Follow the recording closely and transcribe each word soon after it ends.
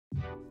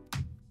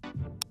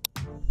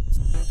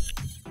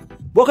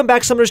Welcome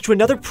back, Summoners, to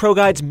another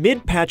ProGuides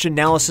mid-patch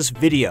analysis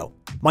video.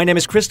 My name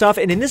is Christoph,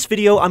 and in this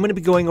video, I'm going to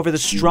be going over the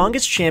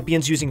strongest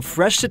champions using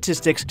fresh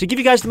statistics to give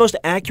you guys the most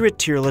accurate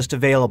tier list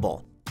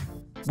available.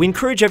 We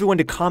encourage everyone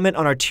to comment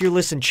on our tier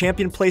lists and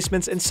champion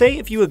placements and say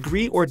if you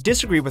agree or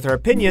disagree with our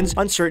opinions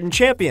on certain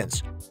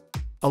champions.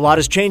 A lot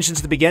has changed since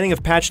the beginning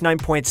of patch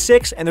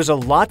 9.6, and there's a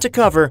lot to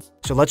cover,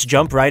 so let's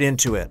jump right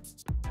into it.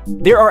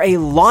 There are a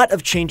lot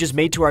of changes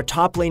made to our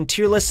top lane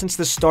tier list since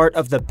the start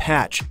of the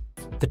patch.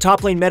 The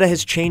top lane meta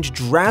has changed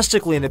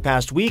drastically in the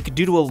past week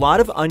due to a lot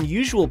of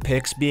unusual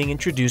picks being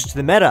introduced to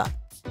the meta.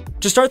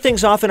 To start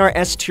things off in our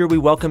S tier, we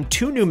welcome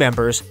two new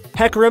members,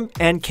 Hecarim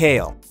and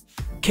Kayle.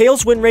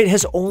 Kayle's win rate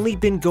has only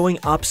been going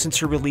up since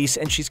her release,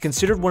 and she's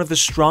considered one of the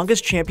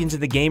strongest champions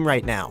in the game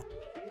right now.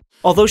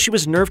 Although she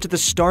was nerfed at the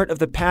start of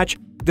the patch,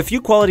 the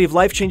few quality of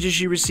life changes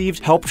she received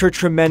helped her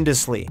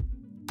tremendously.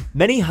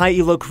 Many high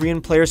elo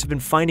Korean players have been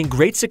finding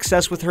great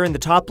success with her in the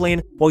top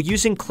lane while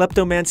using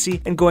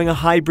Kleptomancy and going a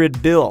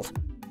hybrid build.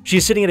 She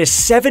is sitting at a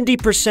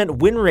 70%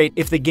 win rate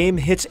if the game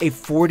hits a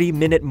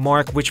 40-minute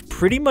mark, which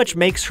pretty much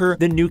makes her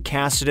the new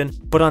Kassadin,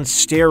 but on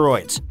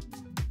steroids.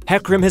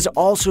 Hecarim has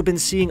also been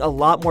seeing a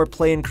lot more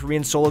play in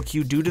Korean solo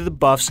queue due to the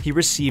buffs he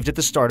received at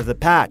the start of the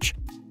patch.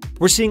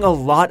 We're seeing a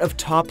lot of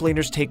top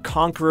laners take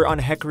Conqueror on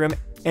Hecarim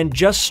and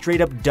just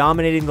straight up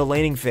dominating the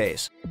laning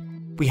phase.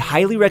 We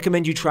highly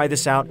recommend you try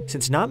this out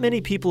since not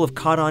many people have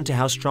caught on to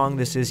how strong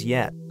this is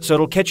yet, so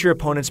it'll catch your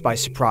opponents by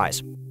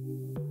surprise.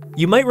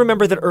 You might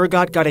remember that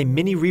Urgot got a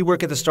mini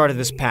rework at the start of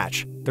this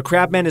patch. The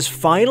Crabman is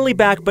finally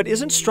back but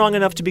isn't strong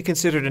enough to be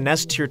considered an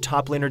S tier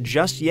top laner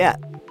just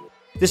yet.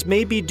 This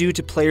may be due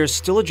to players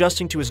still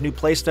adjusting to his new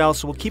playstyle,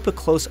 so we'll keep a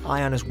close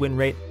eye on his win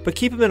rate, but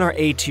keep him in our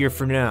A tier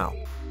for now.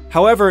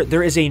 However,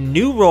 there is a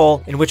new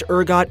role in which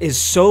Urgot is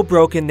so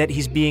broken that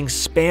he's being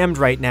spammed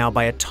right now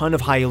by a ton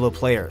of high elo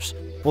players.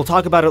 We'll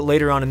talk about it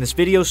later on in this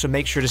video, so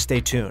make sure to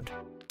stay tuned.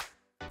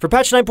 For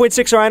patch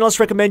 9.6, our analysts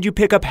recommend you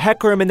pick up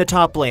Hecarim in the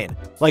top lane.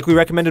 Like we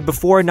recommended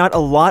before, not a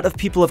lot of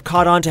people have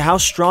caught on to how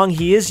strong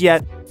he is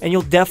yet, and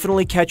you'll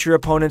definitely catch your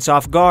opponents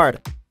off guard.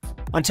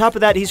 On top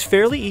of that, he's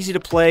fairly easy to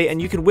play, and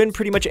you can win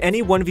pretty much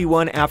any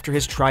 1v1 after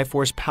his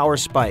Triforce power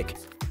spike.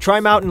 Try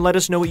him out and let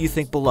us know what you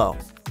think below.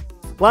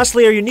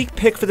 Lastly, our unique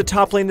pick for the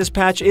top lane this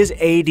patch is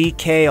AD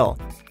Kayle.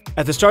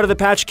 At the start of the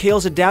patch,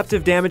 Kayle's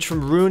adaptive damage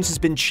from runes has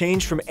been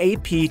changed from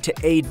AP to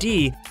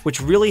AD,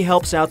 which really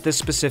helps out this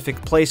specific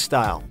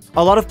playstyle.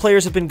 A lot of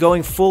players have been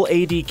going full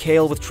AD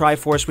Kayle with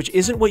Triforce, which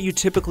isn't what you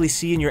typically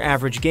see in your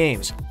average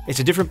games.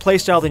 It's a different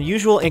playstyle than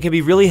usual and can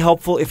be really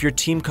helpful if your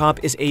team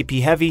comp is AP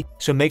heavy,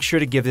 so make sure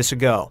to give this a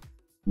go.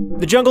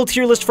 The jungle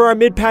tier list for our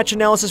mid-patch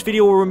analysis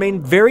video will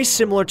remain very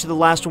similar to the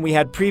last one we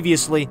had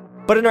previously,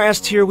 but in our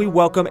S tier we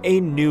welcome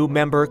a new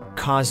member,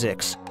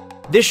 Kha'Zix.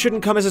 This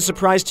shouldn't come as a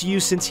surprise to you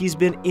since he's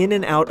been in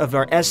and out of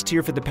our S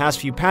tier for the past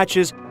few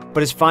patches, but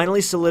has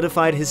finally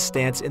solidified his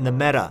stance in the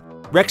meta.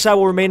 Rek'Sai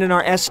will remain in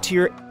our S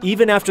tier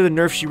even after the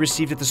nerf she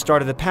received at the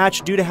start of the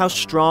patch due to how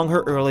strong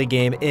her early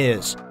game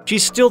is.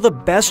 She's still the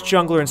best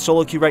jungler in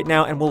solo queue right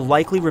now and will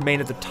likely remain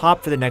at the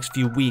top for the next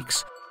few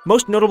weeks.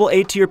 Most notable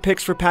A tier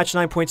picks for patch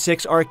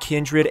 9.6 are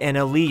Kindred and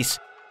Elise.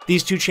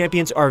 These two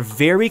champions are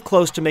very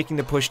close to making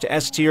the push to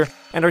S tier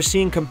and are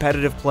seeing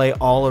competitive play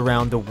all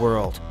around the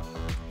world.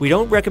 We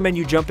don't recommend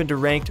you jump into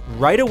ranked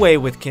right away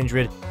with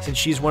Kindred since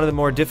she's one of the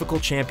more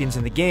difficult champions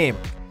in the game,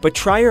 but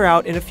try her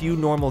out in a few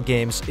normal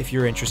games if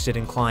you're interested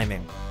in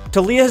climbing.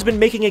 Taliyah has been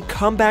making a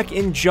comeback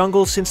in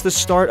jungle since the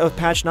start of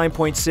patch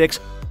 9.6.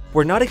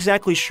 We're not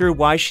exactly sure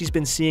why she's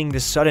been seeing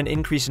this sudden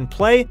increase in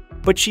play,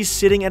 but she's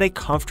sitting at a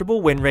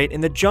comfortable win rate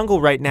in the jungle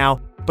right now,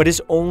 but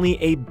is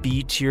only a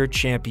B tier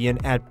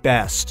champion at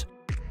best.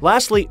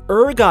 Lastly,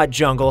 Urgot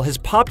jungle has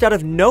popped out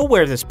of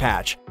nowhere this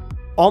patch.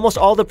 Almost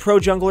all the pro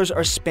junglers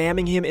are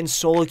spamming him in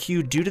solo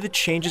queue due to the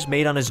changes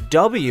made on his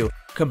W,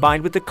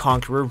 combined with the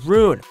Conqueror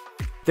rune.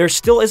 There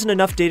still isn't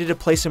enough data to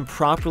place him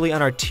properly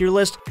on our tier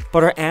list,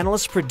 but our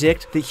analysts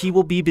predict that he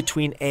will be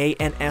between A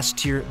and S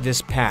tier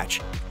this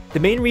patch. The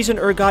main reason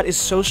Urgot is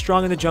so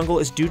strong in the jungle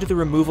is due to the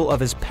removal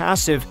of his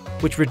passive,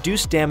 which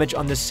reduced damage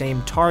on the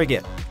same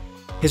target.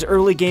 His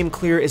early game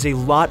clear is a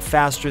lot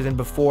faster than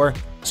before,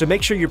 so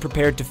make sure you're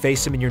prepared to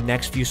face him in your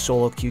next few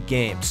solo queue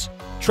games.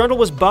 Trundle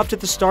was buffed at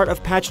the start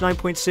of patch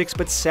 9.6,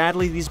 but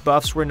sadly these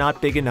buffs were not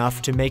big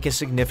enough to make a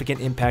significant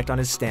impact on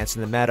his stance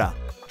in the meta.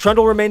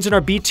 Trundle remains in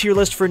our B tier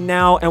list for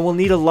now and will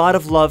need a lot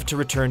of love to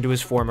return to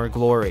his former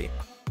glory.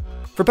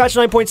 For patch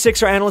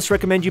 9.6, our analysts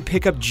recommend you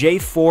pick up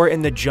J4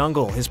 in the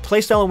jungle. His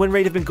playstyle and win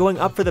rate have been going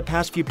up for the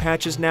past few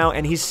patches now,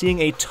 and he's seeing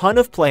a ton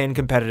of play in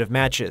competitive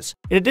matches.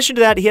 In addition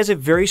to that, he has a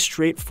very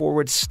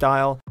straightforward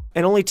style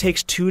and only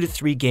takes 2 to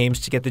 3 games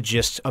to get the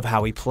gist of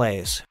how he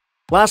plays.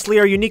 Lastly,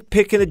 our unique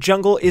pick in the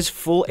jungle is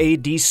full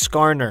AD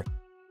Skarner.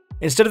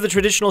 Instead of the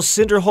traditional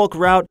Cinder Hulk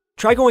route,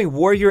 try going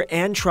Warrior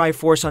and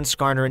Triforce on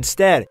Skarner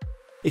instead.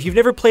 If you've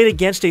never played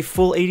against a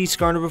full AD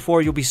Skarner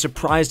before, you'll be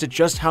surprised at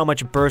just how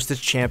much burst this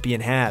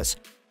champion has.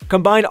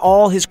 Combine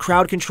all his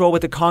crowd control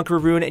with the Conqueror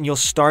rune and you'll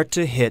start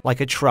to hit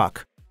like a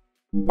truck.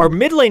 Our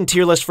mid lane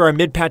tier list for our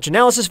mid-patch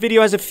analysis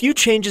video has a few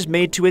changes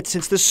made to it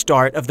since the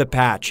start of the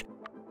patch.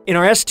 In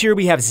our S tier,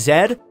 we have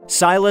Zed,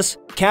 Sylas,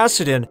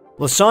 Kassadin,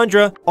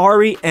 Lissandra,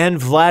 Ahri, and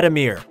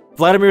Vladimir.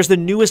 Vladimir is the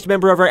newest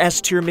member of our S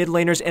tier mid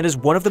laners and is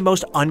one of the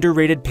most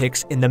underrated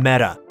picks in the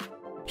meta.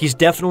 He's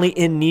definitely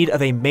in need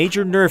of a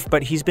major nerf,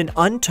 but he's been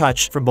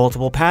untouched for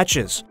multiple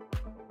patches.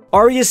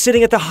 Ahri is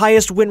sitting at the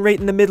highest win rate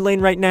in the mid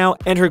lane right now,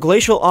 and her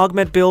Glacial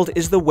Augment build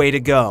is the way to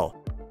go.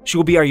 She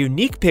will be our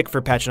unique pick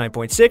for patch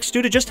 9.6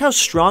 due to just how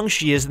strong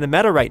she is in the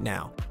meta right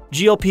now.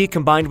 GLP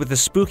combined with the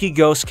Spooky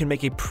Ghost can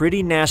make a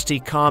pretty nasty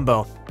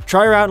combo.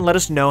 Try her out and let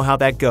us know how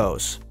that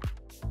goes.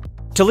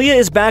 Taliyah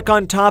is back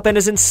on top and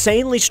is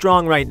insanely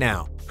strong right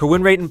now. Her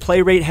win rate and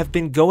play rate have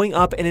been going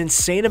up an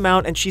insane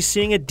amount, and she's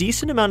seeing a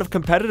decent amount of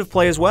competitive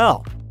play as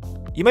well.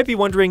 You might be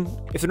wondering,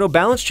 if there are no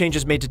balance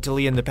changes made to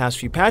Taliyah in the past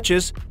few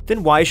patches,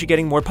 then why is she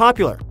getting more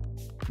popular?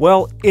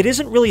 Well, it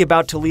isn't really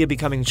about Taliyah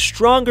becoming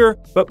stronger,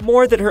 but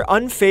more that her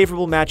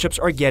unfavorable matchups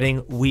are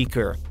getting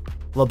weaker.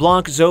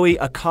 LeBlanc, Zoe,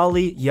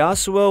 Akali,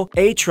 Yasuo,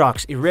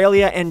 Aatrox,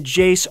 Irelia, and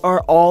Jace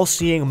are all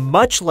seeing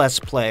much less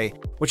play,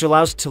 which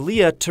allows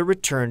Taliyah to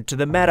return to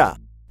the meta.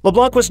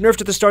 LeBlanc was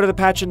nerfed at the start of the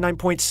patch in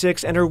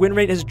 9.6, and her win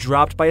rate has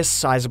dropped by a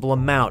sizable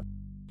amount.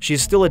 She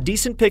is still a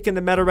decent pick in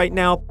the meta right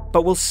now,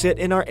 but will sit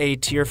in our A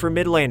tier for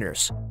mid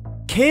laners.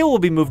 Kayle will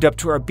be moved up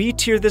to our B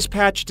tier this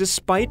patch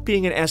despite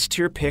being an S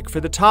tier pick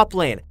for the top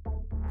lane.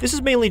 This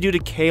is mainly due to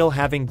Kayle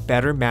having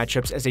better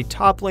matchups as a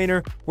top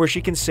laner where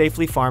she can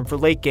safely farm for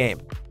late game.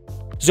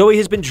 Zoe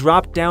has been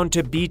dropped down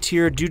to B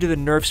tier due to the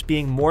nerfs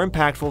being more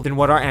impactful than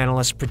what our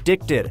analysts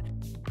predicted.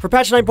 For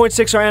patch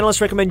 9.6, our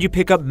analysts recommend you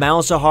pick up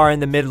Malzahar in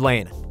the mid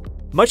lane.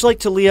 Much like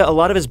Taliyah, a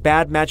lot of his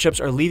bad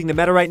matchups are leaving the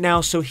meta right now,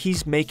 so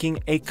he's making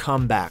a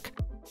comeback.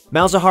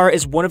 Malzahar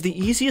is one of the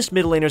easiest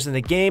mid laners in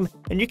the game,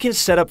 and you can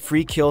set up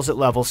free kills at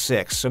level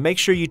 6, so make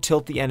sure you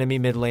tilt the enemy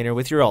mid laner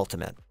with your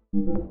ultimate.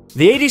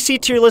 The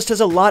ADC tier list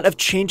has a lot of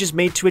changes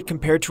made to it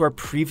compared to our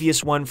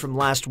previous one from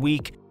last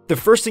week. The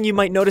first thing you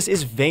might notice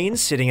is Vayne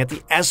sitting at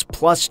the S+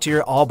 tier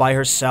all by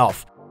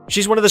herself.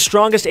 She's one of the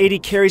strongest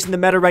AD carries in the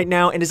meta right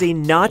now and is a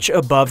notch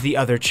above the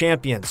other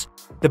champions.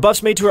 The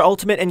buffs made to her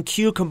ultimate and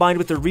Q combined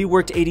with the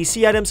reworked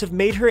ADC items have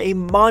made her a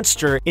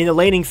monster in the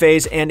laning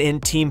phase and in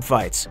team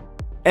fights.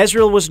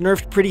 Ezreal was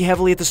nerfed pretty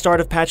heavily at the start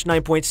of patch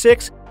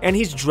 9.6, and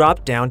he's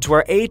dropped down to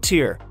our A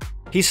tier.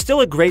 He's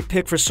still a great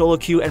pick for solo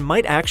queue and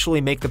might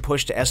actually make the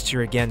push to S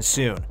tier again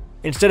soon.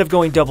 Instead of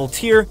going double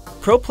tier,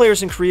 pro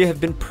players in Korea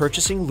have been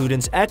purchasing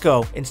Luden's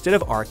Echo instead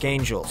of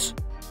Archangels.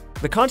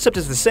 The concept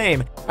is the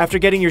same. After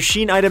getting your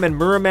Sheen item and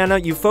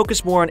Muramana, you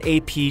focus more on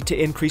AP to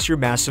increase your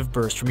massive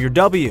burst from your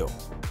W.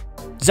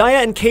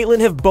 Xayah and Caitlyn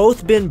have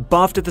both been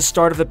buffed at the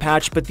start of the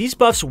patch, but these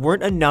buffs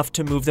weren't enough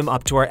to move them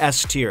up to our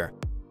S tier.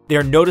 They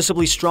are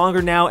noticeably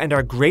stronger now and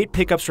are great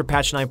pickups for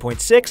patch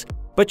 9.6,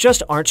 but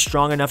just aren't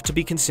strong enough to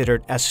be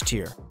considered S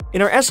tier.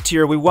 In our S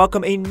tier, we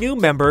welcome a new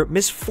member,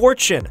 Miss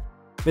Fortune.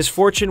 Miss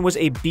Fortune was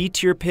a B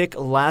tier pick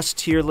last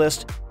tier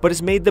list, but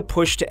has made the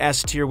push to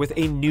S tier with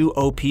a new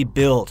OP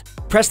build.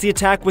 Press the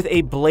attack with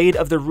a Blade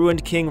of the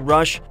Ruined King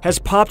Rush has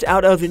popped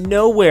out of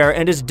nowhere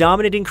and is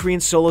dominating Korean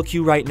solo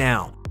queue right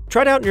now.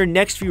 Try it out in your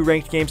next few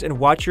ranked games and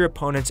watch your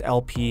opponent's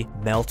LP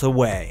melt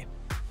away.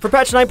 For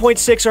patch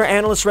 9.6, our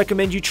analysts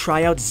recommend you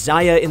try out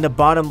Xayah in the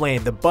bottom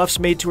lane. The buffs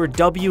made to her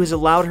W has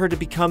allowed her to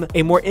become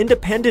a more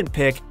independent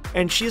pick,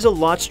 and she's a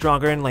lot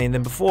stronger in lane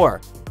than before.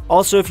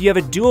 Also, if you have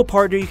a duo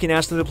partner, you can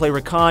ask them to play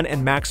Rakan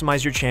and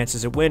maximize your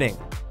chances at winning.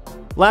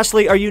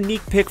 Lastly, our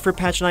unique pick for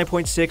patch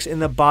 9.6 in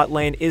the bot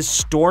lane is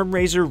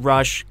Stormrazor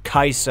Rush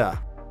Kai'Sa.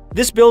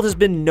 This build has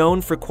been known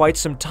for quite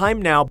some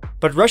time now,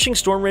 but rushing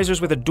Stormrazors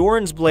with a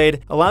Doran's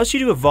Blade allows you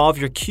to evolve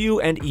your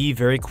Q and E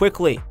very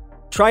quickly.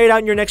 Try it out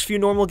in your next few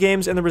normal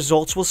games and the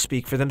results will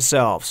speak for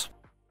themselves.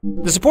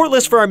 The support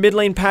list for our mid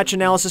lane patch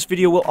analysis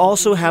video will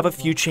also have a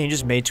few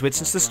changes made to it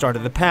since the start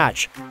of the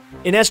patch.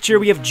 In S tier,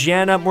 we have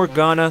Janna,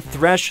 Morgana,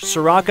 Thresh,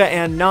 Soraka,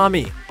 and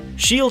Nami.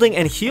 Shielding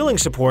and healing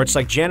supports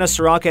like Janna,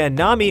 Soraka, and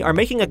Nami are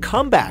making a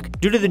comeback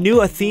due to the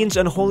new Athene's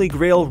Unholy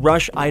Grail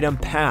Rush item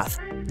path.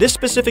 This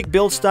specific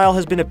build style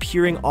has been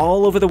appearing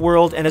all over the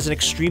world and has an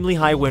extremely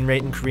high win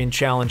rate in Korean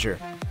Challenger.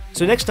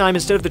 So next time,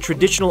 instead of the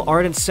traditional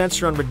Ardent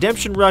Sensor on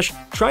Redemption Rush,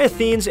 try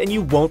Athene's and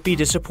you won't be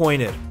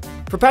disappointed.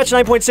 For patch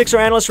 9.6, our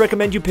analysts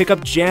recommend you pick up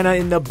Janna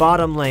in the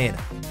bottom lane.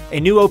 A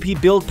new OP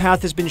build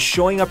path has been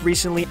showing up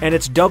recently, and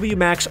it's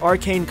WMAX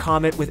Arcane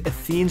Comet with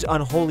Athene's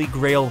Unholy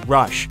Grail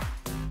Rush.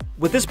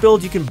 With this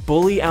build, you can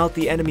bully out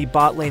the enemy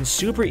bot lane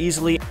super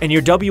easily, and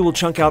your W will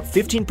chunk out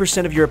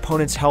 15% of your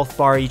opponent's health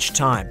bar each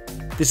time.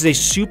 This is a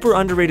super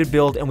underrated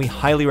build, and we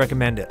highly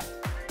recommend it.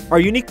 Our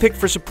unique pick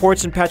for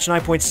supports in patch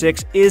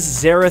 9.6 is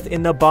Xerath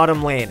in the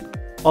bottom lane.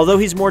 Although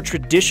he's more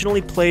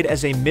traditionally played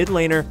as a mid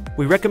laner,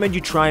 we recommend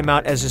you try him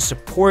out as a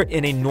support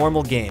in a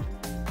normal game.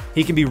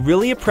 He can be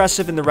really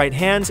oppressive in the right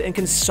hands and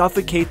can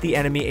suffocate the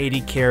enemy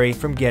AD carry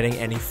from getting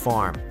any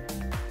farm.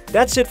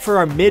 That's it for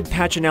our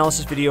mid-patch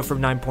analysis video from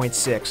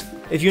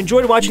 9.6. If you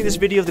enjoyed watching this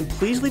video, then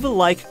please leave a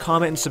like,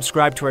 comment, and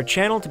subscribe to our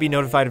channel to be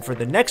notified for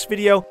the next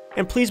video.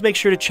 And please make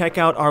sure to check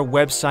out our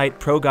website,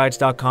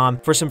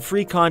 ProGuides.com, for some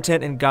free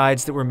content and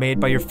guides that were made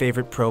by your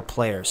favorite pro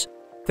players.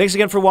 Thanks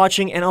again for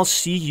watching, and I'll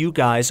see you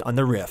guys on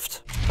the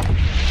Rift.